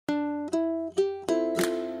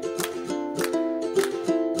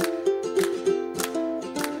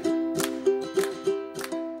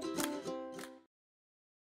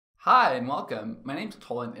Hi and welcome. My name's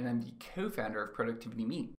Tolan and I'm the co-founder of Productivity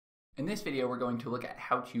Meet. In this video, we're going to look at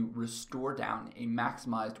how to restore down a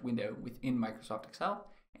maximized window within Microsoft Excel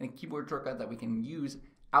and a keyboard shortcut that we can use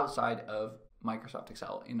outside of Microsoft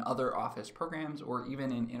Excel in other Office programs or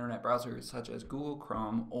even in internet browsers such as Google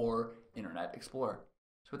Chrome or Internet Explorer.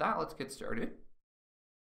 So with that, let's get started.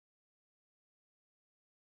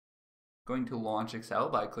 Going to launch Excel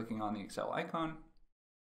by clicking on the Excel icon.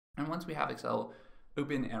 And once we have Excel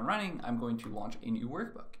open and running, I'm going to launch a new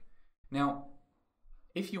workbook. Now,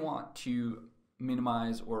 if you want to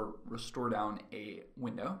minimize or restore down a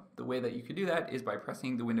window, the way that you could do that is by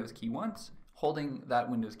pressing the Windows key once, holding that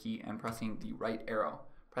Windows key and pressing the right arrow.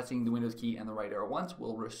 Pressing the Windows key and the right arrow once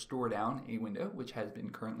will restore down a window which has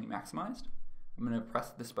been currently maximized. I'm going to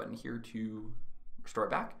press this button here to restore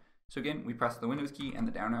it back. So again, we press the Windows key and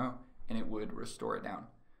the down arrow and it would restore it down.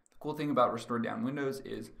 The cool thing about restored down windows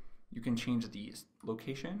is you can change the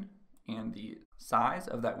location and the size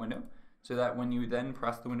of that window so that when you then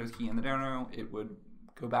press the Windows key and the down arrow, it would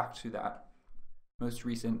go back to that most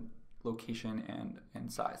recent location and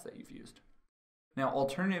size that you've used. Now,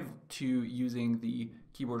 alternative to using the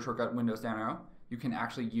keyboard shortcut Windows down arrow, you can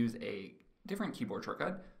actually use a different keyboard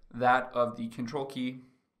shortcut, that of the Control key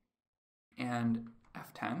and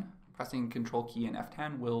F10. Pressing Control key and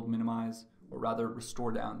F10 will minimize, or rather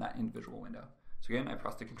restore down that individual window. So again, I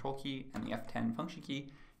press the Control key and the F10 function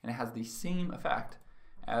key, and it has the same effect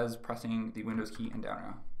as pressing the Windows key and down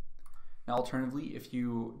arrow. Now, alternatively, if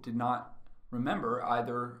you did not remember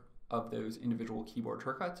either of those individual keyboard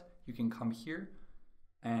shortcuts, you can come here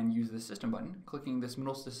and use the System button, clicking this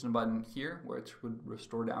middle System button here, which would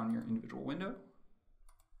restore down your individual window.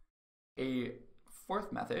 A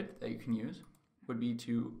fourth method that you can use would be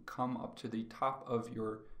to come up to the top of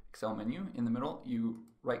your Excel menu. In the middle, you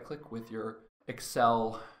right-click with your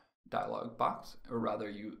Excel dialog box, or rather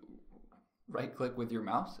you right click with your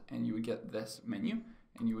mouse and you would get this menu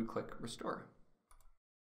and you would click restore.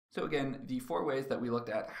 So again, the four ways that we looked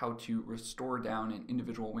at how to restore down an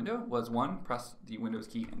individual window was: one, press the Windows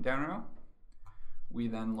key and down arrow. We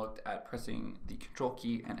then looked at pressing the Control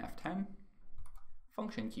key and F10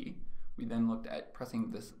 function key. We then looked at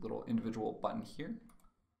pressing this little individual button here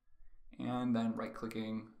and then right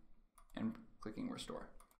clicking and clicking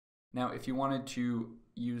restore. Now, if you wanted to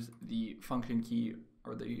use the function key,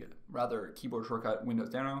 or the rather keyboard shortcut Windows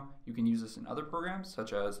down arrow, you can use this in other programs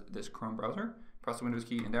such as this Chrome browser. Press the Windows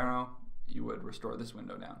key and down arrow, you would restore this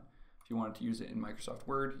window down. If you wanted to use it in Microsoft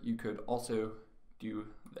Word, you could also do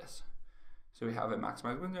this. So we have a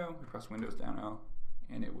maximized window, we press Windows down arrow,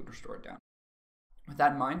 and it would restore it down. With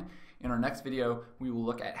that in mind, in our next video, we will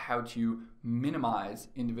look at how to minimize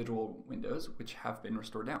individual windows which have been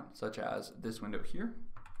restored down, such as this window here,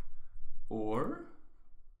 or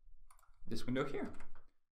this window here.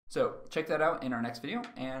 So check that out in our next video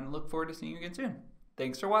and look forward to seeing you again soon.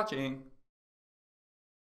 Thanks for watching.